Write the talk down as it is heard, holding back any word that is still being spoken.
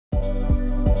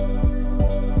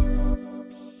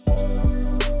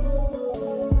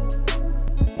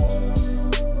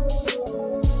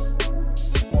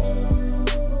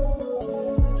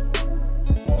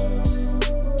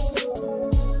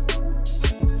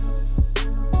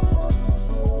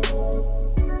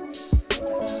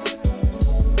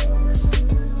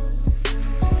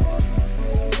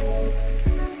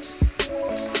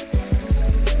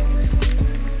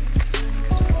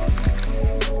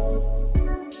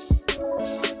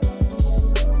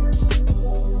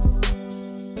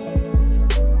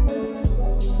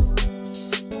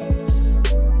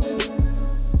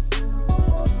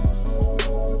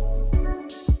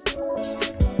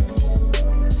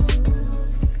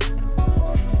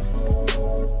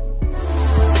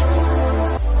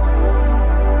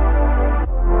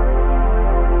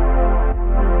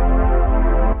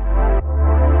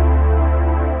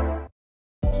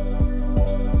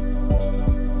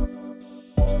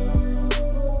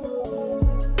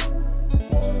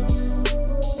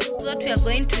we are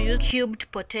going to use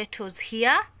cubed potatoes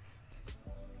here,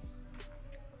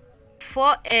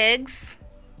 4 eggs,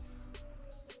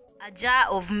 a jar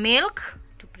of milk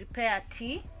to prepare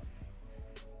tea,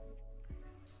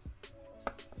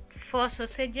 4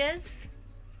 sausages,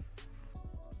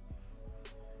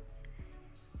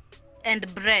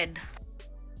 and bread,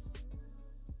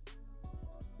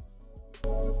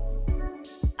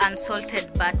 and salted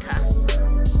butter.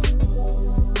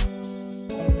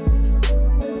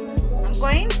 I'm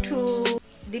going to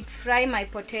deep fry my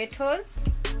potatoes.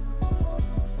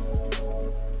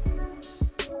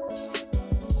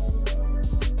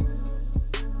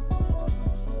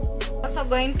 Also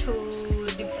going to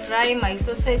deep fry my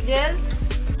sausages.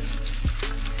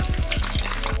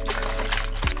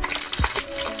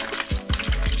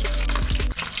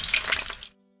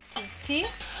 This is tea.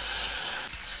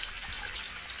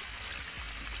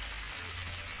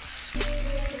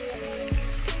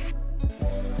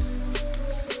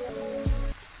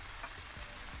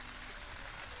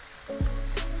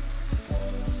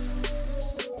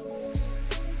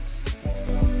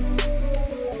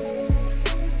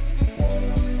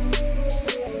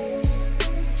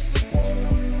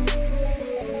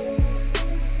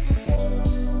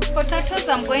 Potatoes,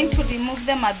 I'm going to remove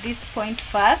them at this point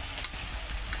first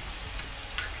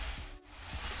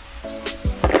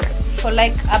for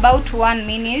like about 1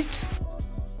 minute.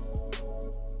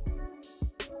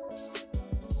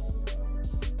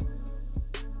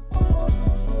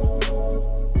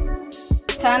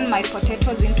 Turn my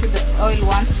potatoes into the oil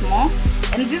once more,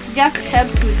 and this just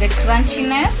helps with the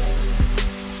crunchiness.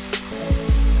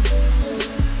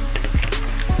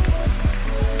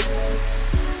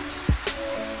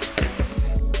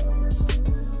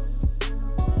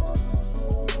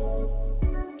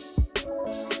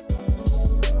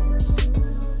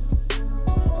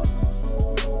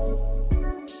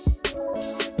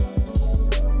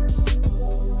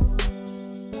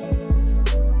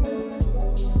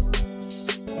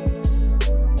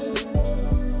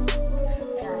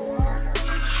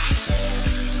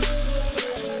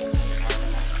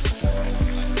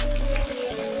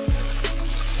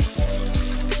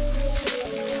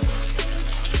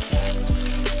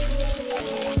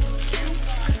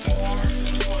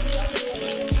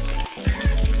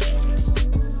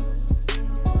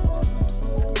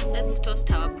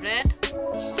 Toast our bread.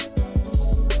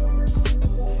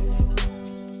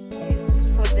 This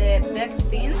is for the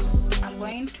baked beans. I'm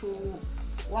going to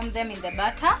warm them in the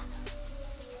butter.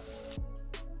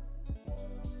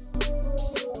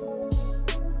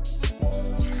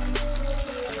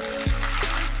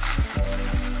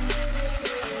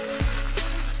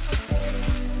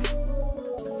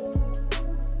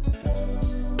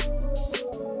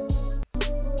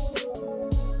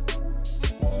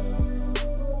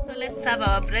 Let's have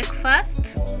our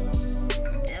breakfast.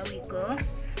 There we go.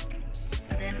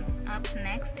 Then up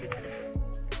next is the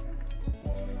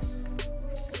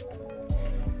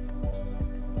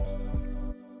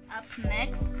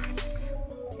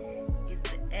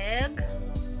egg.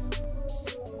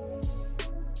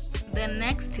 Then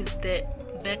next is the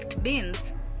baked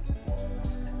beans.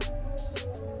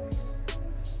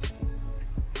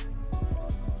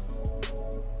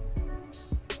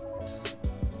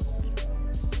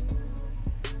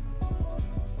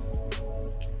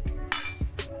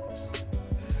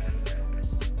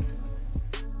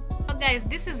 Guys,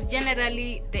 this is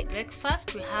generally the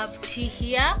breakfast. We have tea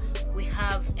here, we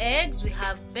have eggs, we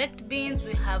have baked beans,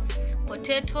 we have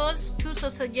potatoes, 2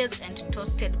 sausages, and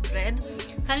toasted bread.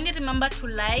 Kindly remember to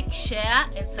like, share,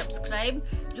 and subscribe.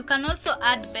 You can also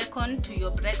add bacon to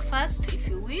your breakfast if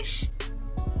you wish.